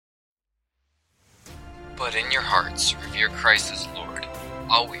But in your hearts, revere Christ as Lord.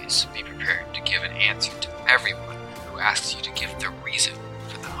 Always be prepared to give an answer to everyone who asks you to give the reason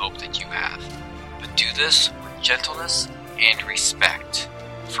for the hope that you have. But do this with gentleness and respect.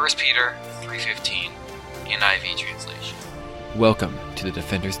 1 Peter 3:15, NIV translation. Welcome to the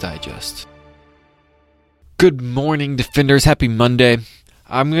Defender's Digest. Good morning, Defenders. Happy Monday.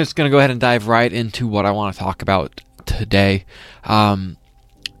 I'm just going to go ahead and dive right into what I want to talk about today.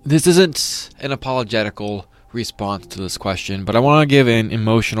 This isn't an apologetical response to this question, but I want to give an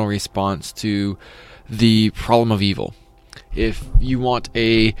emotional response to the problem of evil. If you want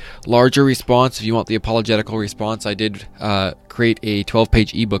a larger response, if you want the apologetical response, I did create a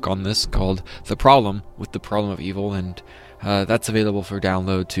 12-page ebook on this called The Problem with the Problem of Evil, and that's available for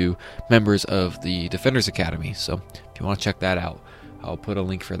download to members of the Defenders Academy. So if you want to check that out, I'll put a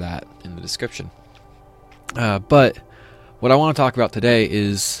link for that in the description. But what I want to talk about today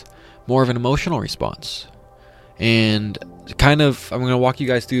is more of an emotional response. And I'm going to walk you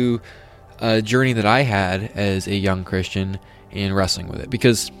guys through a journey that I had as a young Christian in wrestling with it.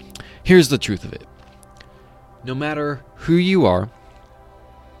 Because here's the truth of it. No matter who you are,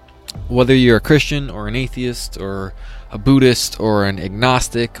 whether you're a Christian or an atheist or a Buddhist or an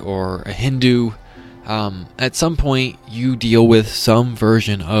agnostic or a Hindu, at some point you deal with some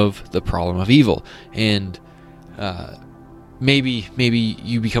version of the problem of evil. And maybe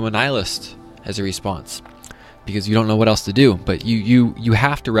you become a nihilist as a response because you don't know what else to do, but you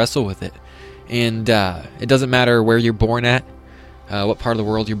have to wrestle with it. And it doesn't matter where you're born at, what part of the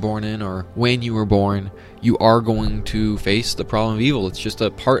world you're born in, or when you were born, you are going to face the problem of evil. It's just a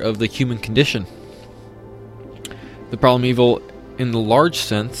part of the human condition. The problem of evil in the large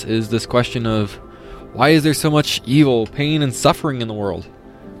sense is this question of, why is there so much evil, pain, and suffering in the world?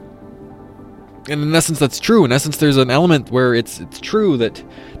 And in essence, that's true. In essence, there's an element where it's true that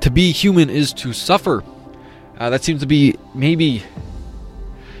to be human is to suffer. That seems to be maybe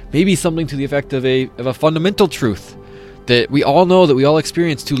something to the effect of a fundamental truth that we all know, that we all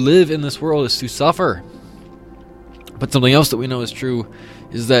experience. To live in this world is to suffer. But something else that we know is true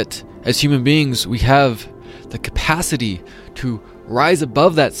is that as human beings, we have the capacity to rise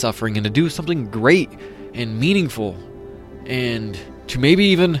above that suffering and to do something great and meaningful, and to maybe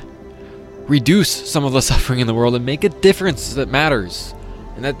even reduce some of the suffering in the world and make a difference that matters.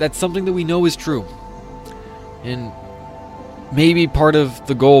 And that's something that we know is true. And maybe part of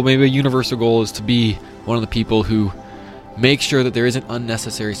the goal, maybe a universal goal, is to be one of the people who make sure that there isn't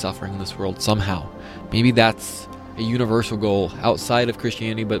unnecessary suffering in this world somehow. Maybe that's a universal goal outside of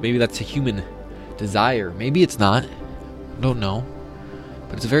Christianity, but maybe that's a human desire. Maybe it's not. I don't know.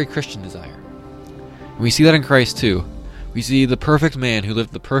 But it's a very Christian desire. And we see that in Christ too. We see the perfect man who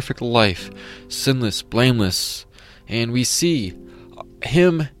lived the perfect life, sinless, blameless, and we see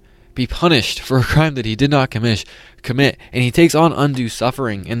him be punished for a crime that he did not commit, and he takes on undue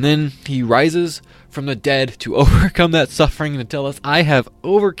suffering, and then he rises from the dead to overcome that suffering and to tell us, I have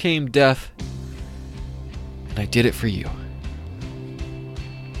overcame death, and I did it for you. And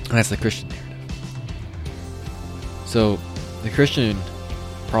that's the Christian narrative. So, the Christian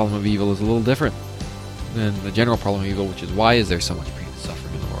problem of evil is a little different than the general problem of evil, which is, why is there so much pain and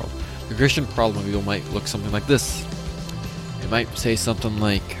suffering in the world? The Christian problem of evil might look something like this. It might say something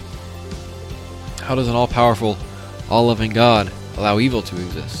like, how does an all-powerful, all-loving God allow evil to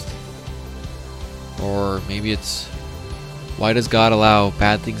exist? Or maybe it's, why does God allow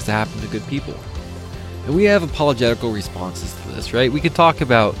bad things to happen to good people? And we have apologetical responses to this, right? We can talk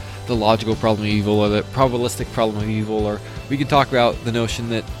about the logical problem of evil, or the probabilistic problem of evil, or we can talk about the notion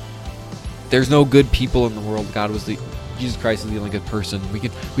that there's no good people in the world. Jesus Christ is the only good person. We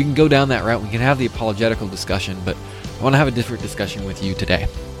can go down that route. We can have the apologetical discussion, but I want to have a different discussion with you today.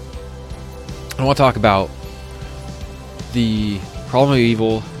 I want to talk about the problem of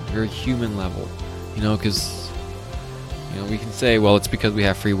evil at a very human level, because we can say, well, it's because we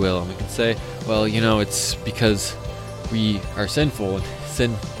have free will, and we can say, well, it's because we are sinful, and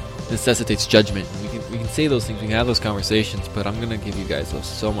sin necessitates judgment. And we can say those things, we can have those conversations, but I'm going to give you guys a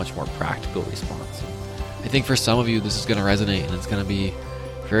so much more practical response. I think for some of you, this is going to resonate, and it's going to be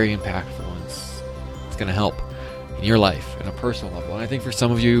very impactful, and it's going to help in your life on a personal level. And I think for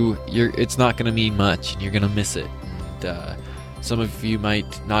some of you, it's not going to mean much, and you're going to miss it. And some of you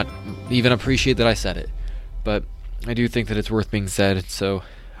might not even appreciate that I said it, but I do think that it's worth being said, so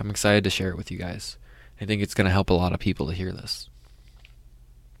I'm excited to share it with you guys. I think it's going to help a lot of people to hear this.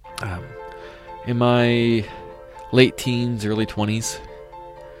 In my late teens, early 20s,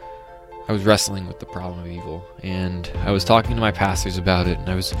 I was wrestling with the problem of evil, and I was talking to my pastors about it, and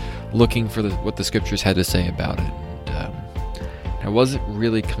I was looking for what the scriptures had to say about it. And I wasn't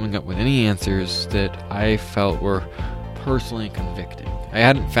really coming up with any answers that I felt were personally convicting. I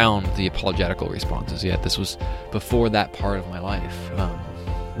hadn't found the apologetical responses yet. This was before that part of my life,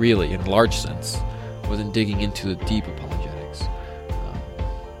 really, in a large sense. I wasn't digging into the deep apologetics.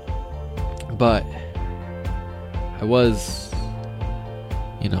 But I was,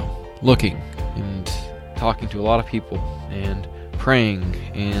 looking and talking to a lot of people and praying,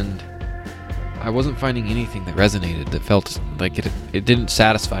 and I wasn't finding anything that resonated, that felt like it didn't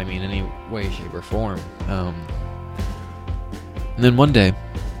satisfy me in any way, shape, or form. And then one day,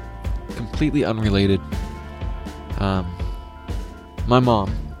 completely unrelated, my mom,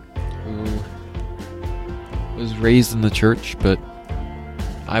 who was raised in the church, but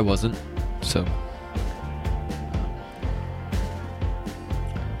I wasn't, so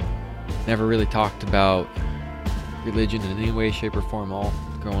never really talked about religion in any way, shape, or form all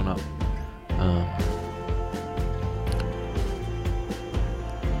growing up.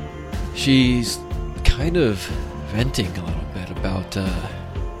 She's kind of venting a little bit about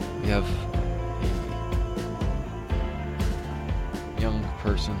we have a young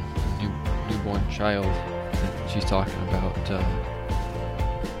person, a newborn child that she's talking about.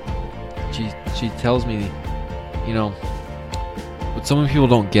 She tells me, what some people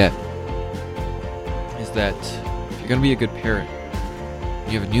don't get is that if you're going to be a good parent,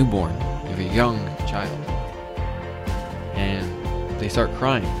 you have a newborn, you have a young child, and they start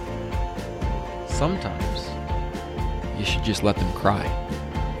crying, sometimes you should just let them cry.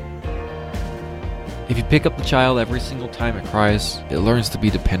 If you pick up the child every single time it cries, it learns to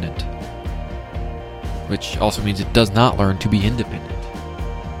be dependent, which also means it does not learn to be independent.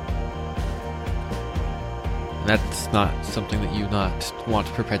 And that's not something that you not want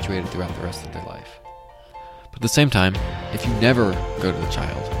to perpetuate throughout the rest of their life. But at the same time, if you never go to the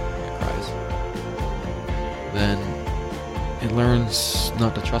child when it cries, then it learns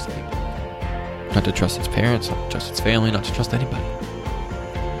not to trust people. Not to trust its parents, not to trust its family, not to trust anybody.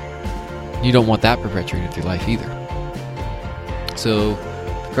 You don't want that perpetuated through life either. So,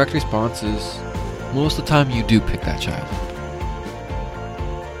 the correct response is, most of the time you do pick that child up.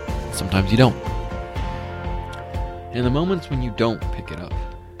 Sometimes you don't. In the moments when you don't pick it up,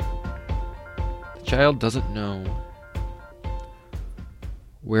 the child doesn't know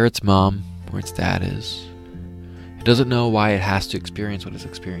where its mom or its dad is. It doesn't know why it has to experience what it's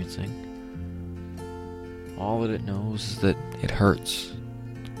experiencing. All that it knows is that it hurts.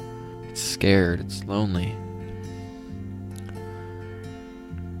 It's scared. It's lonely.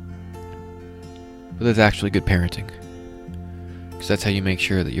 But that's actually good parenting. Because that's how you make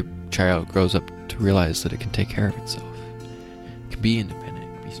sure that your child grows up to realize that it can take care of itself. It can be independent.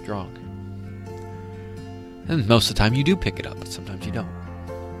 It can be strong. And most of the time you do pick it up, but sometimes you don't.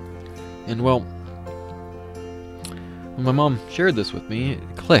 And well, when my mom shared this with me,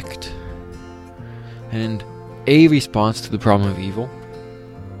 it clicked. And a response to the problem of evil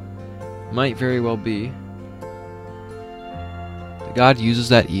might very well be that God uses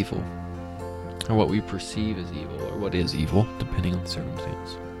that evil, or what we perceive as evil, or what is evil, depending on the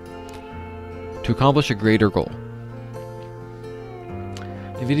circumstance, to accomplish a greater goal.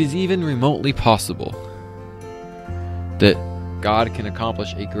 If it is even remotely possible that God can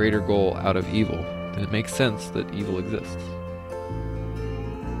accomplish a greater goal out of evil, then it makes sense that evil exists.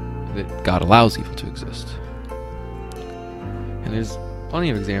 That God allows evil to exist. And there's plenty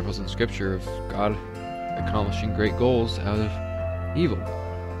of examples in Scripture of God accomplishing great goals out of evil.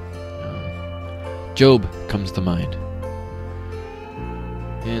 Job comes to mind.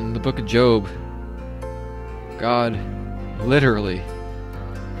 In the book of Job, God literally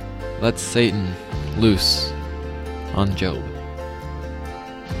lets Satan loose on Job.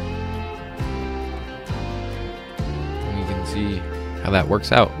 And we can see how that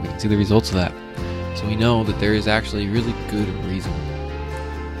works out. We can see the results of that. So we know that there is actually really good reason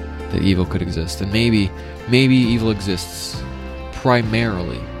that evil could exist. And maybe evil exists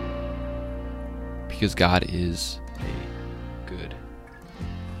primarily because God is a good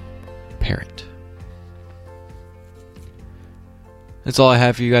parent. That's all I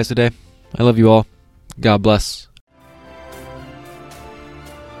have for you guys today. I love you all. God bless.